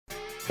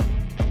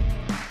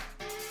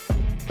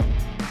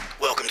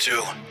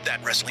to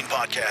That Wrestling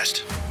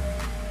Podcast.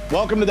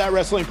 Welcome to That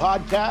Wrestling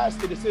Podcast.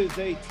 This is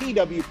a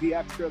TWP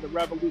Extra, the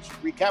Revolution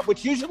recap,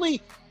 which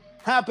usually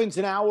happens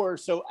an hour or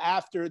so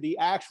after the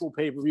actual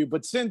pay-per-view.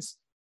 But since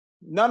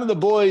none of the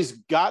boys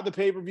got the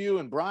pay-per-view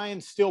and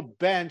Brian's still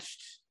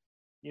benched,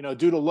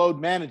 due to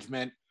load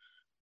management,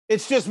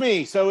 it's just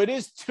me. So it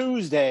is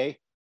Tuesday,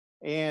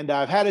 and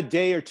I've had a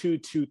day or two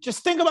to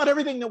just think about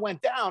everything that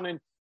went down.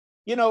 And,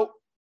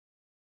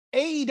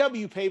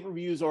 AEW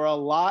pay-per-views are a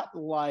lot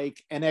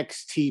like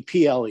NXT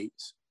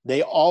PLEs.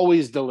 They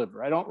always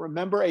deliver. I don't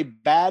remember a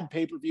bad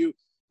pay-per-view,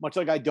 much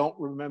like I don't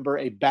remember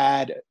a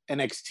bad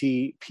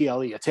NXT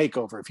PLE, a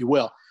takeover, if you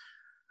will.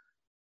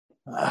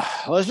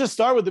 Let's just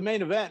start with the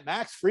main event.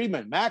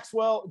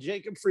 Maxwell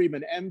Jacob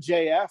Friedman,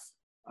 MJF,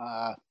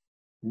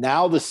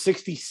 now the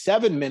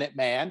 67-minute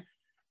man,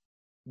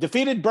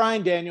 defeated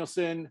Bryan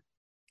Danielson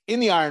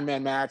in the Iron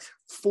Man match,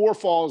 4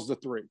 falls to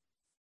 3.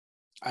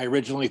 I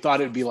originally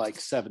thought it'd be like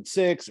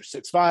 7-6 or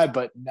 6-5,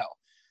 but no.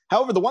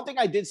 However, the one thing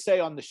I did say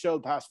on the show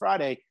past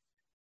Friday,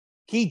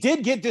 he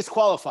did get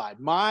disqualified.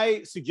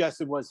 My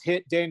suggestion was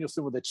hit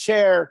Danielson with a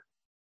chair,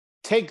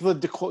 take the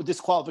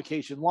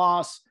disqualification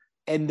loss,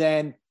 and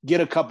then get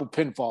a couple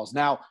pinfalls.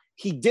 Now,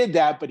 he did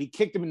that, but he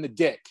kicked him in the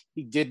dick.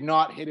 He did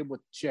not hit him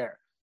with the chair.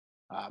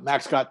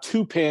 Max got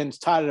 2 pins,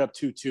 tied it up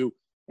 2-2,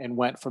 and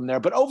went from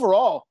there. But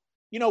overall,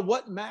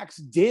 what Max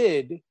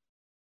did,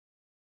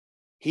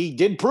 he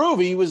did prove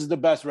he was the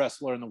best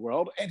wrestler in the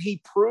world, and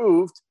he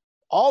proved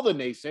all the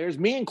naysayers,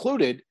 me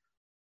included,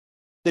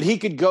 that he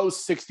could go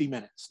 60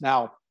 minutes.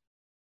 Now,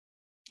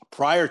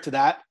 prior to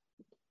that,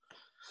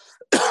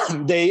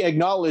 they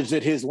acknowledged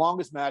that his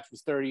longest match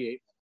was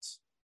 38 minutes.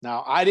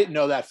 Now, I didn't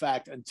know that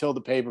fact until the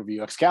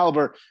pay-per-view.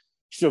 Excalibur,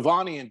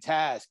 Shivani, and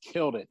Taz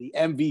killed it. The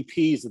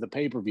MVPs of the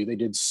pay-per-view. They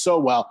did so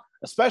well,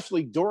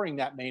 especially during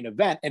that main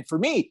event. And for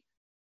me,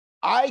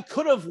 I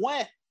could have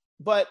went,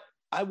 but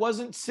I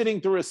wasn't sitting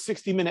through a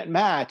 60-minute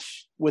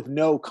match with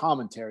no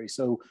commentary.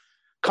 So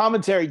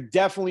commentary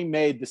definitely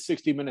made the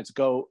 60 minutes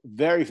go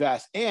very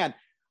fast. And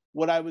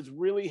what I was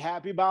really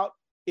happy about,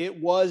 it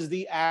was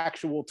the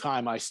actual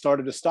time. I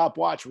started a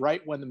stopwatch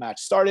right when the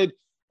match started,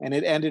 and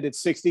it ended at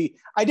 60.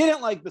 I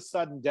didn't like the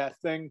sudden death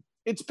thing.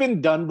 It's been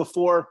done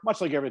before,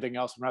 much like everything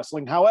else in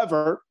wrestling.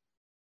 However,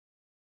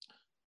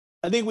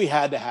 I think we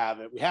had to have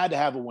it. We had to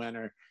have a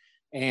winner.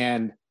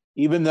 And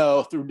even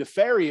though through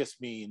nefarious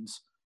means,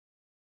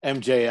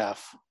 MJF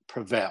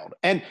prevailed.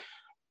 And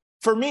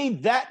for me,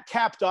 that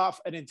capped off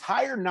an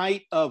entire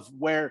night of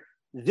where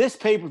this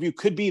pay-per-view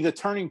could be the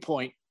turning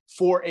point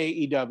for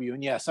AEW.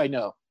 And yes, I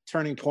know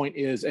Turning Point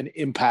is an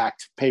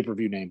Impact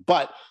pay-per-view name,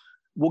 but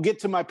we'll get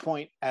to my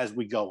point as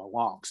we go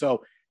along.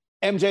 So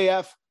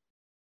MJF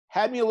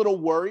had me a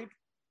little worried.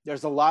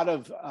 There's a lot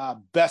of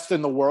best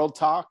in the world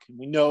talk.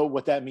 We know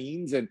what that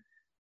means. And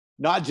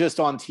not just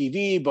on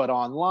TV, but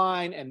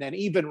online. And then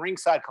even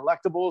Ringside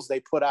Collectibles, they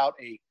put out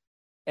a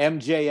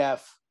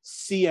MJF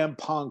CM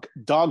Punk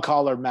dog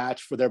collar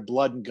match for their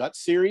Blood and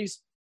Guts series.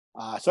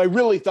 So I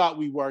really thought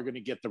we were going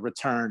to get the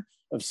return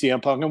of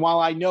CM Punk. And while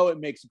I know it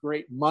makes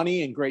great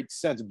money and great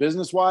sense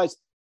business-wise,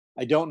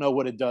 I don't know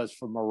what it does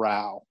for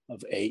morale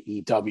of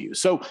AEW.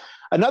 So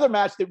another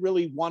match that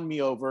really won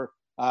me over,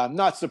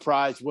 not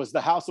surprised, was the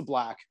House of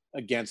Black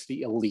against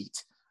the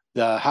Elite.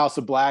 The House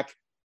of Black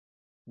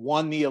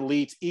won the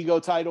Elite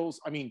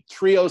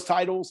trios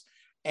titles.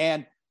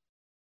 And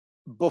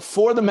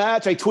before the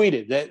match, I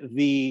tweeted that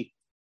the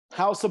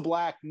House of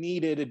Black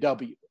needed a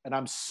W, and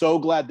I'm so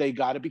glad they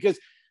got it because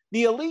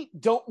the Elite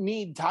don't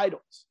need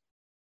titles.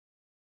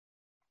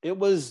 It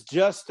was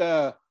just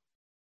a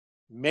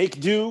make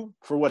do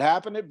for what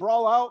happened at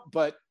Brawl Out,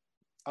 but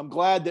I'm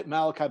glad that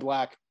Malachi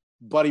Black,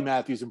 Buddy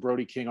Matthews, and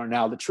Brody King are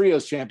now the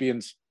trios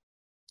champions.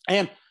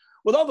 And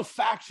with all the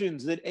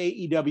factions that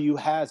AEW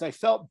has, I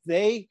felt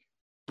they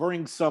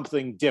bring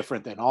something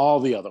different than all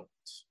the other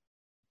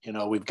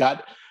ones. We've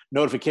got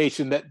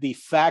notification that the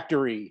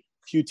Factory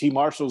QT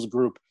Marshall's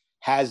group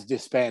has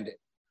disbanded.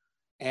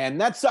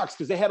 And that sucks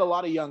because they had a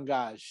lot of young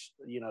guys,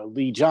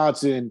 Lee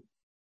Johnson.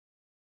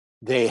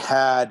 They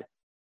had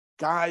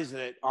guys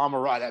that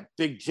that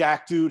big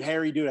Jack dude,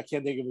 hairy dude, I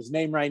can't think of his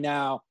name right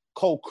now,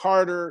 Cole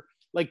Carter.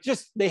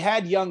 They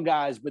had young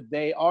guys, but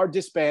they are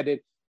disbanded.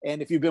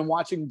 And if you've been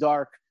watching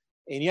Dark,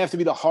 and you have to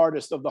be the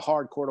hardest of the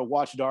hardcore to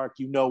watch Dark,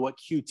 you know what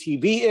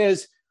QTV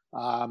is.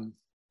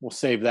 We'll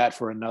save that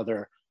for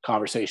another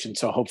conversation.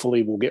 So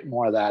hopefully we'll get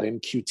more of that, and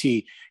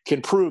QT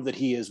can prove that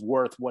he is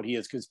worth what he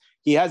is, because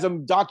he has a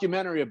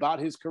documentary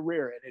about his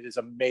career and it is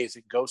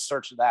amazing. Go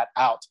search that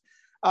out.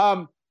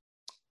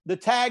 The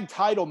tag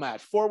title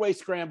match, 4-way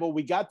scramble.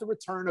 We got the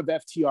return of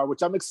FTR,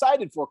 which I'm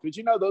excited for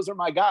because, those are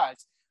my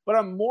guys. But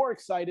I'm more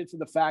excited for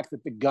the fact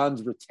that the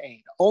Guns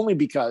retained, only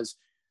because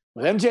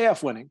with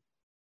MJF winning,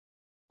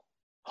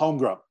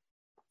 homegrown.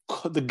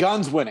 The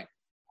Guns winning,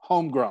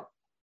 homegrown.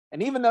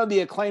 And even though the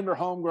Acclaimed are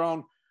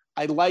homegrown,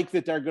 I like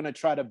that they're going to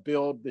try to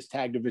build this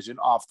tag division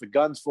off the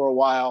Guns for a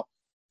while.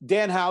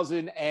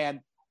 Danhausen and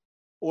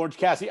Orange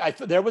Cassidy.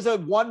 There was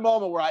one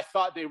moment where I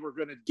thought they were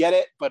going to get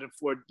it, but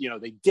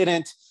they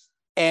didn't.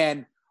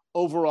 And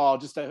overall,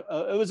 just it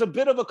was a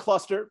bit of a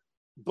cluster,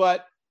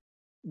 but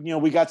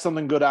we got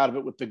something good out of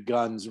it with the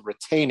Guns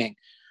retaining.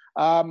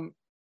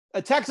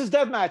 A Texas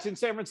death match in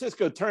San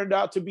Francisco turned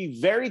out to be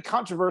very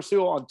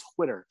controversial on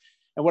Twitter.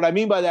 And what I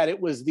mean by that, it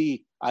was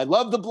the I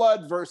love the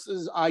blood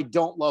versus I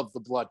don't love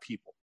the blood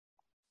people.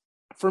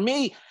 For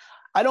me,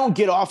 I don't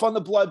get off on the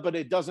blood, but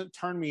it doesn't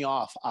turn me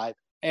off either.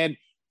 And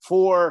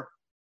for,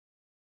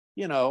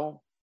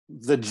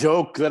 the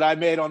joke that I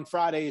made on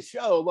Friday's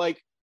show, like,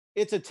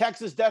 it's a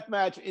Texas death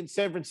match in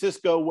San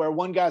Francisco where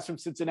one guy's from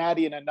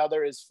Cincinnati and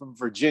another is from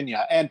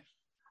Virginia. And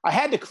I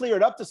had to clear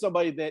it up to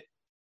somebody that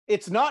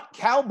it's not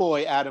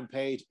Cowboy Adam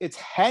Page, it's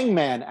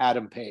Hangman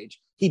Adam Page.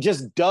 He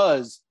just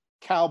does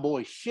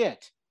cowboy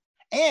shit.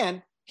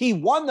 And he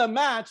won the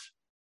match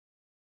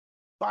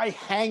by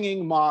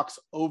hanging Mox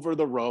over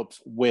the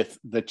ropes with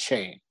the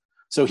chain.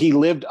 So he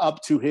lived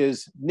up to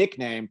his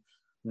nickname,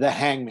 the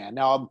Hangman.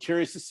 Now, I'm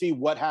curious to see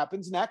what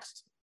happens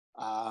next.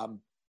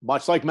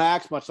 Much like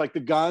Max, much like the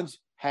Guns,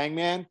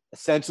 Hangman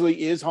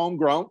essentially is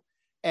homegrown.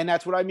 And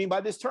that's what I mean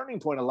by this turning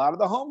point. A lot of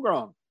the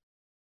homegrown.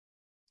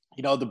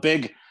 The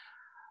big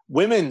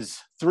women's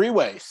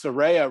three-way,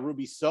 Saraya,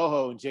 Ruby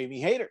Soho, and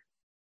Jamie Hayter.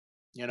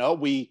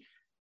 We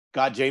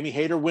got Jamie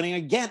Hayter winning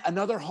again,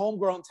 another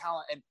homegrown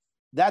talent. And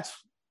that's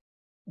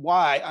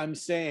why I'm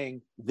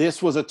saying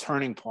this was a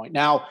turning point.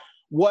 Now,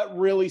 what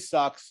really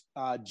sucks,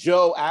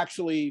 Joe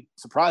actually,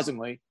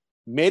 surprisingly,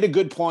 made a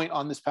good point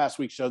on this past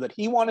week's show that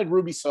he wanted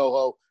Ruby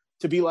Soho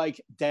to be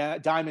like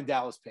Diamond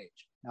Dallas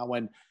Page. Now,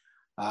 when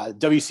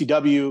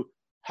WCW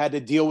had to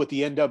deal with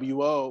the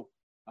NWO,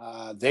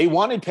 they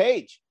wanted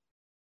Paige.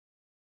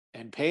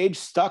 And Paige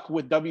stuck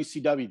with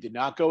WCW, did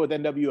not go with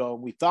NWO.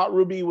 And we thought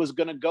Ruby was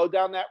going to go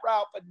down that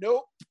route, but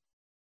nope.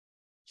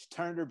 She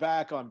turned her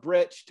back on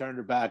Britt, she turned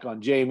her back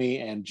on Jamie,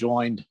 and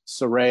joined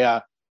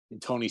Saraya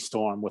and Toni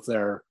Storm with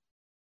their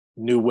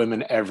New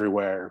Women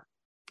Everywhere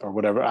or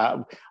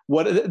whatever.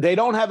 They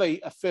don't have an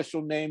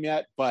official name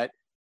yet, but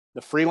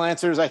the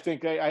freelancers, I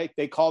think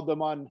they called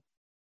them on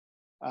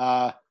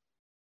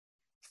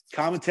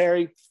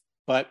commentary.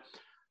 But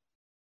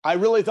I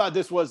really thought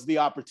this was the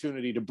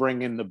opportunity to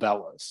bring in the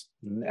Bellas.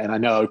 And I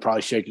know you're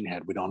probably shaking your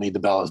head. We don't need the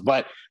Bellas,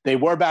 but they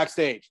were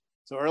backstage.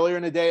 So earlier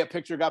in the day, a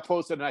picture got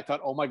posted and I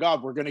thought, oh my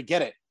God, we're going to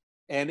get it.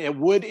 And it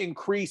would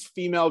increase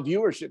female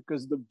viewership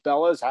because the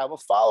Bellas have a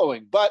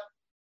following. But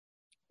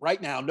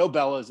right now, no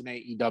Bellas in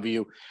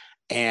AEW.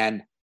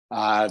 And,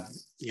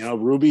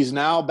 Ruby's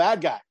now a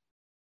bad guy.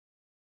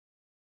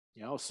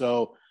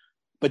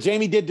 But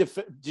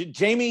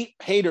Jamie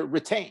Hayter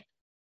retained.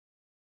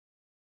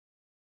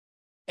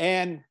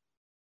 And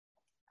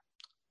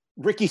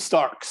Ricky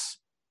Starks,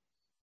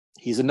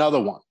 he's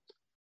another one.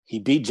 He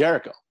beat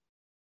Jericho.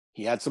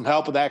 He had some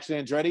help with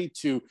Action Andretti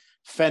to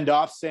fend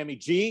off Sammy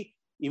G,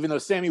 even though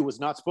Sammy was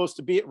not supposed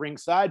to be at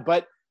ringside.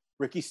 But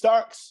Ricky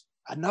Starks,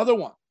 another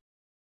one,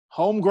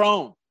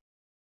 homegrown,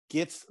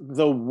 gets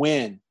the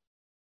win.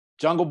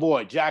 Jungle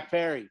Boy, Jack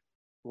Perry,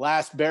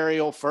 last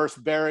burial,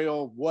 first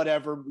burial,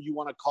 whatever you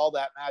want to call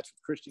that match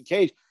with Christian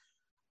Cage.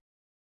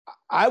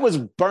 I was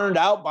burned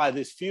out by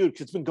this feud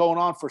because it's been going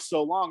on for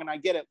so long, and I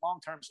get it,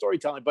 long-term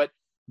storytelling, but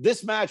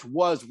this match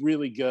was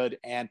really good.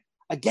 And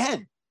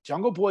again,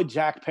 Jungle Boy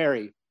Jack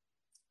Perry,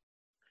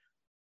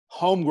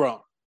 homegrown,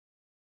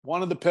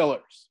 one of the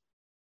pillars,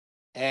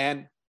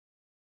 and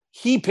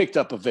he picked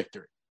up a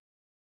victory.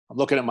 I'm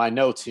looking at my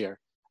notes here.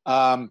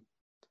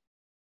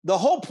 The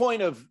whole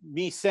point of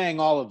me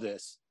saying all of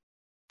this,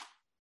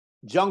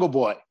 Jungle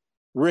Boy,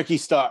 Ricky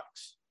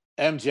Starks,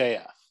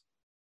 MJF,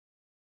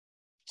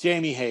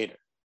 Jamie Hayter,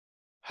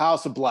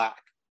 House of Black.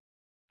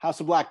 House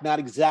of Black, not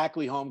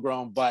exactly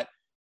homegrown, but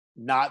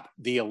not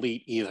the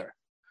elite either.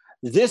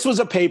 This was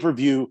a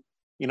pay-per-view.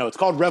 It's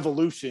called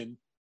Revolution.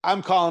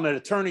 I'm calling it a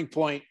turning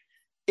point.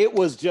 It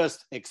was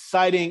just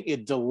exciting.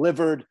 It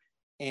delivered.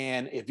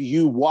 And if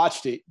you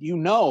watched it, you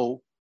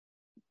know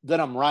that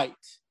I'm right.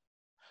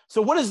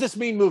 So what does this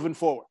mean moving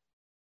forward?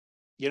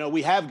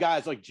 We have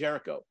guys like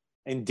Jericho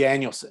and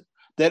Danielson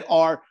that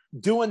are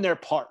doing their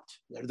part.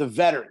 They're the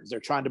veterans. They're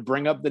trying to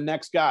bring up the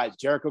next guys.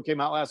 Jericho came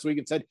out last week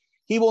and said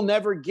he will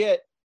never get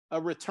a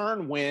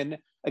return win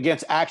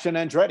against Action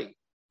Andretti,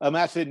 a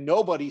match that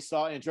nobody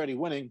saw Andretti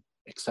winning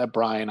except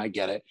Brian. I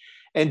get it.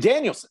 And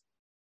Danielson,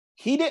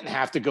 he didn't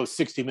have to go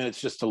 60 minutes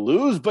just to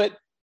lose, but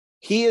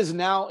he is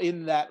now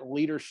in that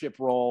leadership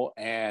role.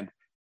 And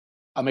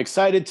I'm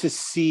excited to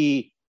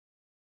see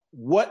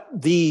what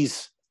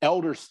these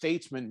elder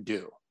statesmen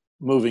do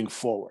moving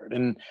forward.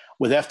 And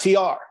with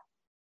FTR,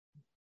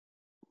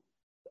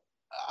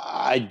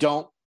 I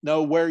don't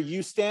know where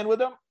you stand with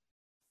them.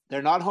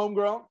 They're not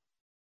homegrown.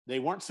 They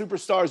weren't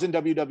superstars in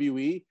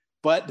WWE,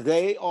 but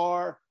they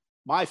are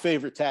my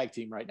favorite tag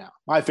team right now,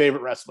 my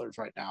favorite wrestlers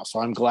right now.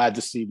 So I'm glad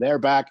to see they're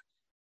back.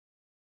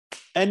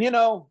 And,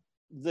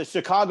 the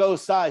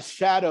Chicago-sized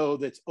shadow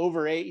that's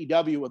over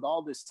AEW with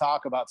all this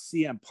talk about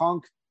CM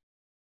Punk,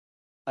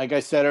 like I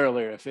said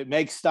earlier, if it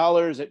makes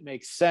dollars, it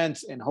makes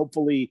sense. And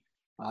hopefully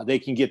they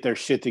can get their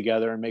shit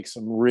together and make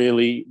some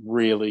really,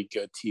 really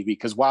good TV.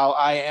 Because while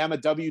I am a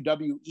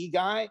WWE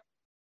guy,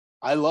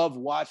 I love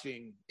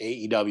watching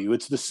AEW.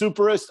 It's the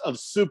superest of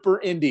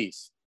super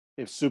indies,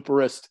 if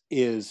superest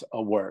is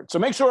a word. So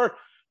make sure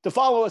to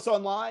follow us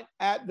online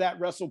at That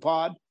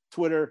WrestlePod,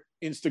 Twitter,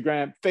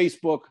 Instagram,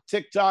 Facebook,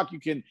 TikTok. You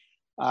can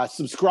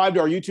subscribe to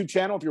our YouTube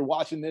channel. If you're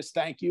watching this,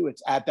 thank you.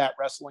 It's at That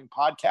Wrestling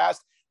Podcast.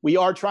 We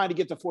are trying to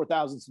get to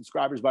 4,000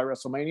 subscribers by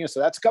WrestleMania. So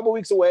that's a couple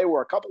weeks away.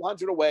 We're a couple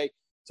hundred away.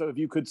 So if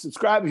you could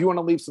subscribe, if you want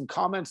to leave some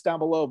comments down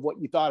below of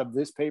what you thought of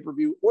this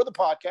pay-per-view or the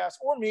podcast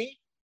or me.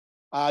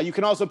 You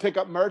can also pick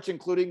up merch,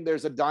 including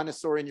there's a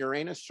Dinosaur in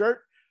Uranus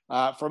shirt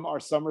from our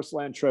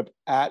SummerSlam trip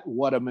at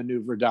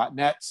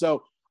whatamaneuver.net.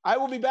 So I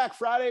will be back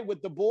Friday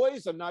with the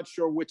boys. I'm not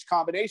sure which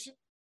combination.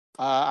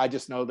 I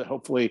just know that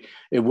hopefully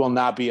it will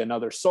not be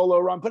another solo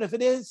run. But if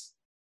it is,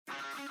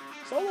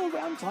 solo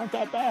runs aren't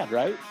that bad,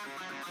 right?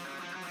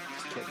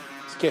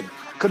 Just kidding.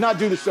 Could not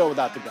do the show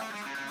without the guys,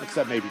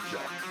 except maybe Joe.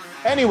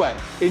 Anyway,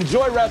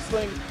 enjoy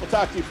wrestling. We'll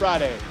talk to you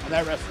Friday on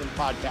That Wrestling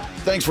Podcast.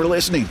 Thanks for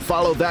listening.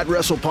 Follow That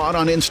WrestlePod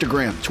on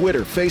Instagram,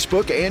 Twitter,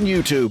 Facebook, and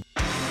YouTube.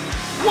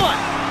 1,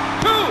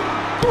 2,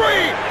 3.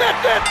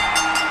 That's it.